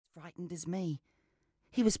frightened as me.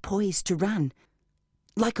 He was poised to run,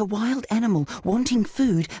 like a wild animal wanting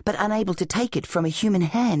food but unable to take it from a human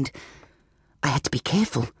hand. I had to be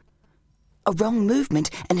careful. A wrong movement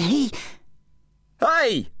and he...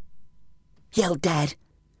 "Hey!" yelled Dad.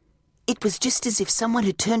 It was just as if someone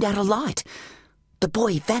had turned out a light. The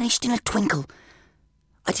boy vanished in a twinkle.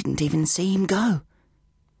 I didn't even see him go.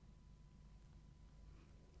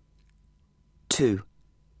 2.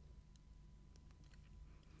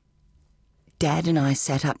 Dad and I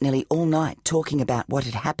sat up nearly all night talking about what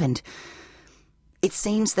had happened. It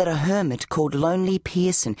seems that a hermit called Lonely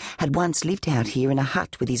Pearson had once lived out here in a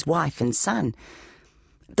hut with his wife and son.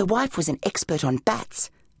 The wife was an expert on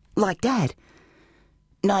bats, like Dad.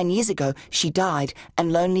 9 years ago, she died,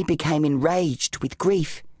 and Lonely became enraged with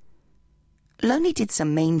grief. Lonely did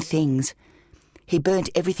some mean things. He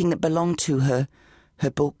burnt everything that belonged to her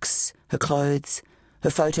books, her clothes,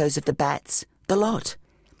 her photos of the bats, the lot.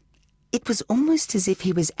 It was almost as if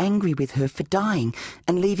he was angry with her for dying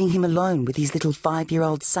and leaving him alone with his little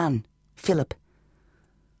 5-year-old son, Philip.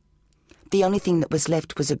 The only thing that was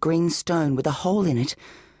left was a green stone with a hole in it.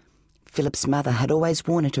 Philip's mother had always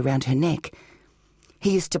worn it around her neck.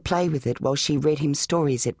 He used to play with it while she read him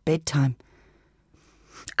stories at bedtime.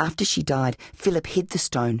 After she died, Philip hid the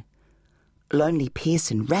stone. Lonely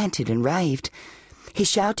Pearson ranted and raved. He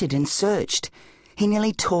shouted and searched. He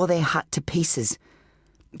nearly tore their hut to pieces.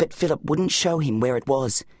 But Philip wouldn't show him where it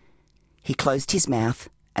was. He closed his mouth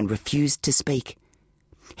and refused to speak.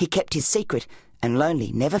 He kept his secret, and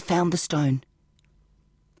Lonely never found the stone.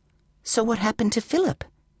 So what happened to Philip?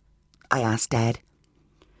 I asked Dad.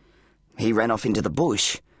 He ran off into the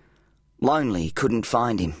bush. Lonely couldn't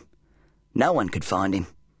find him. No one could find him.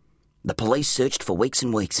 The police searched for weeks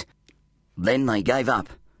and weeks. Then they gave up.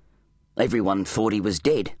 Everyone thought he was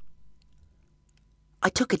dead. I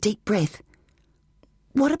took a deep breath.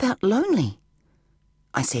 What about Lonely?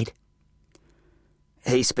 I said.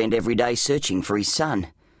 He spent every day searching for his son.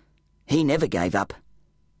 He never gave up.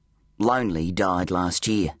 Lonely died last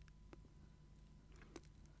year.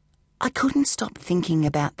 I couldn't stop thinking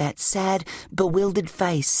about that sad, bewildered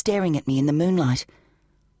face staring at me in the moonlight.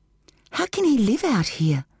 How can he live out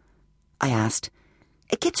here? I asked.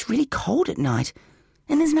 It gets really cold at night,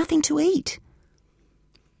 and there's nothing to eat.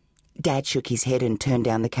 Dad shook his head and turned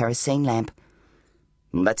down the kerosene lamp.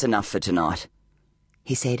 "That's enough for tonight,"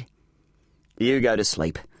 he said. "You go to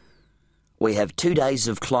sleep. We have 2 days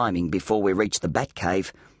of climbing before we reach the bat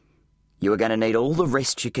cave. You are going to need all the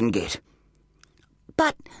rest you can get."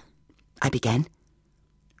 "But..." I began.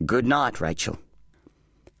 "Good night, Rachel."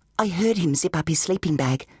 I heard him zip up his sleeping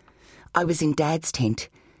bag. I was in Dad's tent.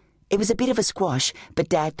 It was a bit of a squash, but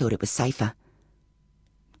Dad thought it was safer.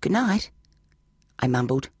 "Good night," I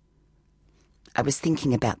mumbled. I was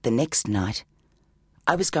thinking about the next night.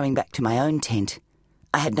 I was going back to my own tent.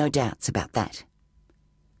 I had no doubts about that.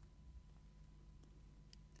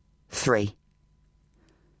 3.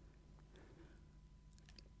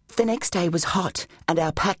 The next day was hot, and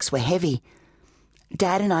our packs were heavy.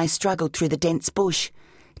 Dad and I struggled through the dense bush,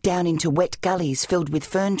 down into wet gullies filled with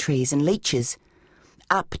fern trees and leeches,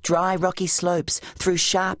 up dry rocky slopes through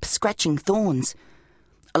sharp, scratching thorns,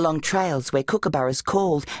 along trails where kookaburras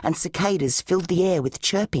called and cicadas filled the air with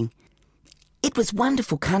chirping. It was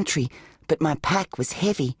wonderful country, but my pack was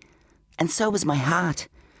heavy, and so was my heart.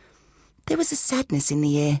 There was a sadness in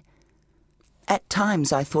the air. At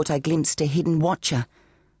times I thought I glimpsed a hidden watcher,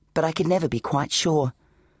 but I could never be quite sure.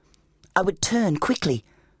 I would turn quickly,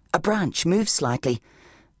 a branch moved slightly,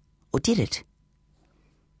 or did it?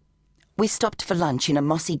 We stopped for lunch in a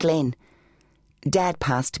mossy glen. Dad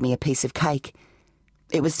passed me a piece of cake.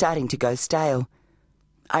 It was starting to go stale.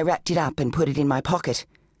 I wrapped it up and put it in my pocket.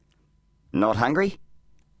 "Not hungry?"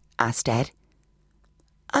 asked Dad.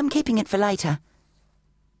 "I'm keeping it for later,"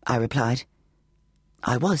 I replied.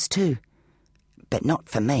 I was too, but not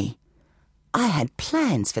for me. I had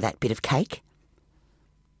plans for that bit of cake.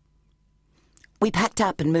 We packed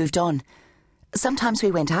up and moved on. Sometimes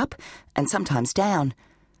we went up and sometimes down,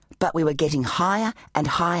 but we were getting higher and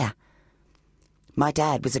higher. My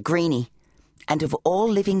dad was a greenie, and of all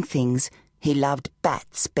living things, he loved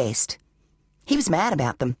bats best. He was mad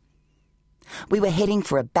about them. We were heading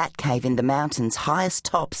for a bat cave in the mountain's highest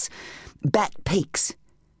tops, Bat Peaks.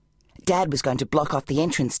 Dad was going to block off the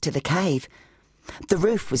entrance to the cave. The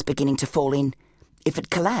roof was beginning to fall in. If it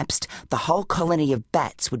collapsed, the whole colony of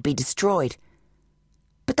bats would be destroyed.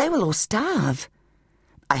 "But they will all starve,"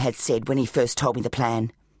 I had said when he first told me the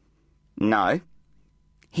plan. "No,"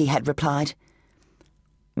 he had replied.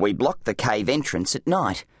 "We block the cave entrance at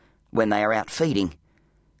night, when they are out feeding.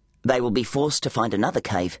 They will be forced to find another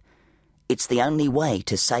cave. It's the only way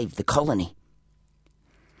to save the colony."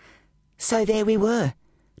 So there we were,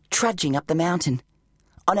 trudging up the mountain,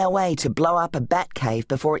 on our way to blow up a bat cave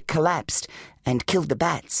before it collapsed and killed the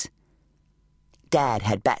bats. Dad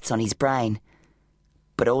had bats on his brain,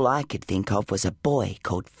 but all I could think of was a boy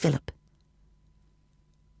called Philip.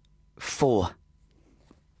 4.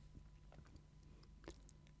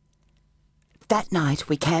 That night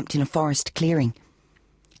we camped in a forest clearing.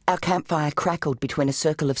 Our campfire crackled between a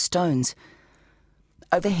circle of stones.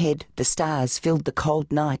 Overhead, the stars filled the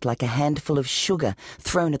cold night like a handful of sugar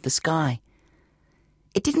thrown at the sky.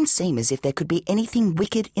 It didn't seem as if there could be anything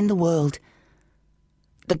wicked in the world.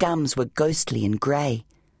 The gums were ghostly and grey.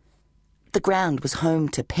 The ground was home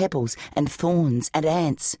to pebbles and thorns and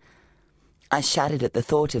ants. I shuddered at the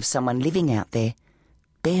thought of someone living out there,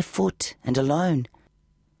 barefoot and alone.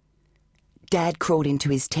 Dad crawled into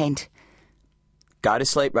his tent. "Go to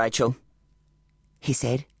sleep, Rachel," he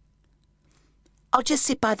said. "I'll just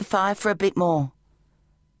sit by the fire for a bit more,"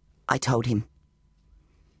 I told him.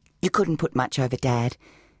 You couldn't put much over Dad.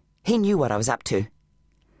 He knew what I was up to.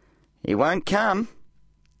 "He won't come,"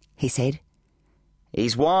 he said.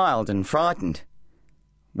 "He's wild and frightened.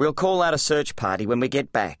 We'll call out a search party when we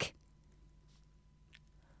get back."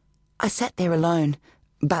 I sat there alone,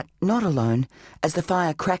 but not alone, as the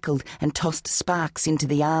fire crackled and tossed sparks into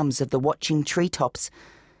the arms of the watching treetops.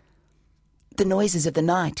 The noises of the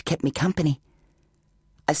night kept me company.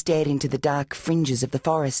 I stared into the dark fringes of the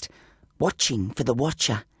forest, watching for the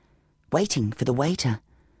watcher, waiting for the waiter,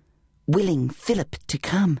 willing Philip to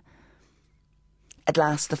come. At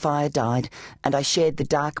last the fire died, and I shared the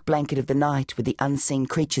dark blanket of the night with the unseen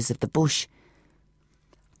creatures of the bush.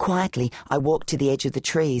 Quietly, I walked to the edge of the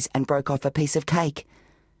trees and broke off a piece of cake.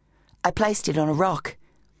 I placed it on a rock.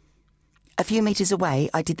 A few metres away,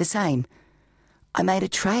 I did the same. I made a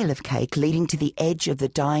trail of cake leading to the edge of the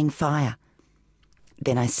dying fire.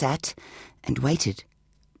 Then I sat and waited.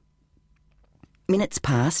 Minutes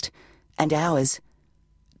passed, and hours.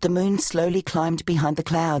 The moon slowly climbed behind the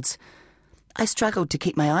clouds. I struggled to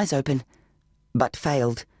keep my eyes open, but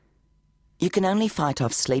failed. You can only fight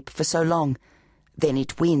off sleep for so long. Then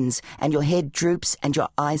it wins, and your head droops and your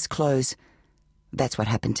eyes close. That's what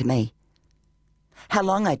happened to me. How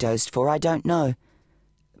long I dozed for, I don't know.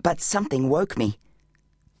 But something woke me.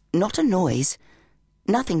 Not a noise,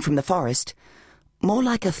 nothing from the forest, more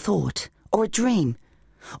like a thought or a dream,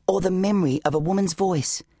 or the memory of a woman's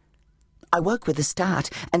voice. I woke with a start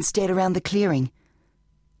and stared around the clearing.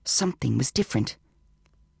 Something was different.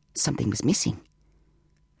 Something was missing.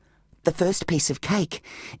 The first piece of cake,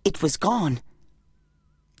 it was gone.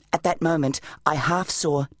 At that moment, I half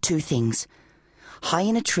saw two things. High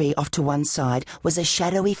in a tree off to one side was a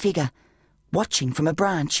shadowy figure, watching from a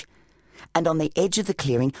branch. And on the edge of the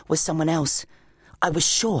clearing was someone else. I was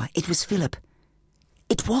sure it was Philip.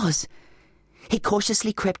 It was. He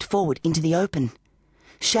cautiously crept forward into the open.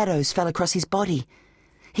 Shadows fell across his body.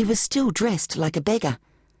 He was still dressed like a beggar.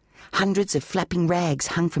 Hundreds of flapping rags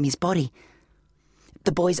hung from his body.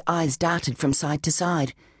 The boy's eyes darted from side to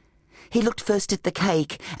side. He looked first at the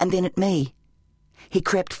cake and then at me. He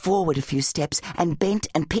crept forward a few steps and bent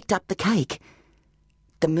and picked up the cake.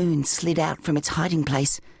 The moon slid out from its hiding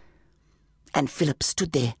place, and Philip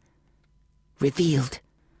stood there, revealed.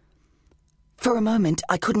 For a moment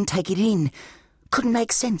I couldn't take it in, couldn't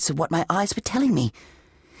make sense of what my eyes were telling me.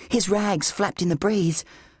 His rags flapped in the breeze,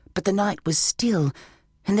 but the night was still,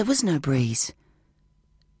 and there was no breeze.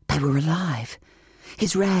 They were alive.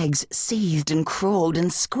 His rags seethed and crawled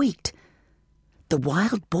and squeaked. The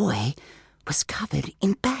wild boy was covered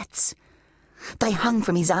in bats. They hung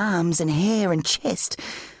from his arms and hair and chest.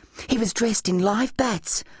 He was dressed in live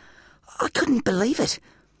bats. I couldn't believe it.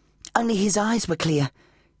 Only his eyes were clear.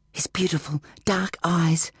 His beautiful, dark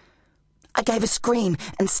eyes. I gave a scream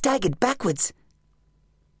and staggered backwards.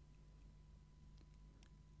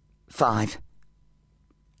 5.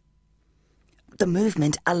 The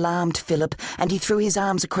movement alarmed Philip, and he threw his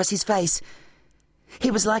arms across his face. He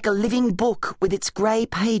was like a living book with its grey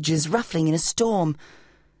pages ruffling in a storm.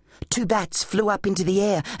 Two bats flew up into the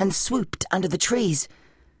air and swooped under the trees.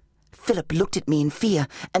 Philip looked at me in fear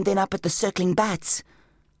and then up at the circling bats.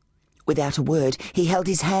 Without a word, he held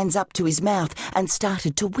his hands up to his mouth and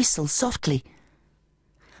started to whistle softly.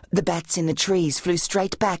 The bats in the trees flew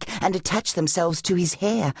straight back and attached themselves to his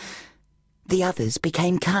hair. The others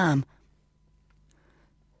became calm.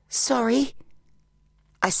 "Sorry,"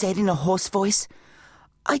 I said in a hoarse voice.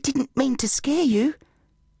 "I didn't mean to scare you."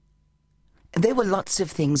 There were lots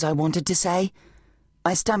of things I wanted to say.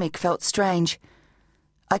 My stomach felt strange.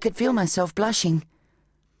 I could feel myself blushing.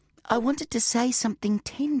 I wanted to say something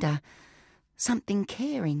tender, something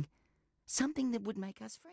caring, Something that would make us friends.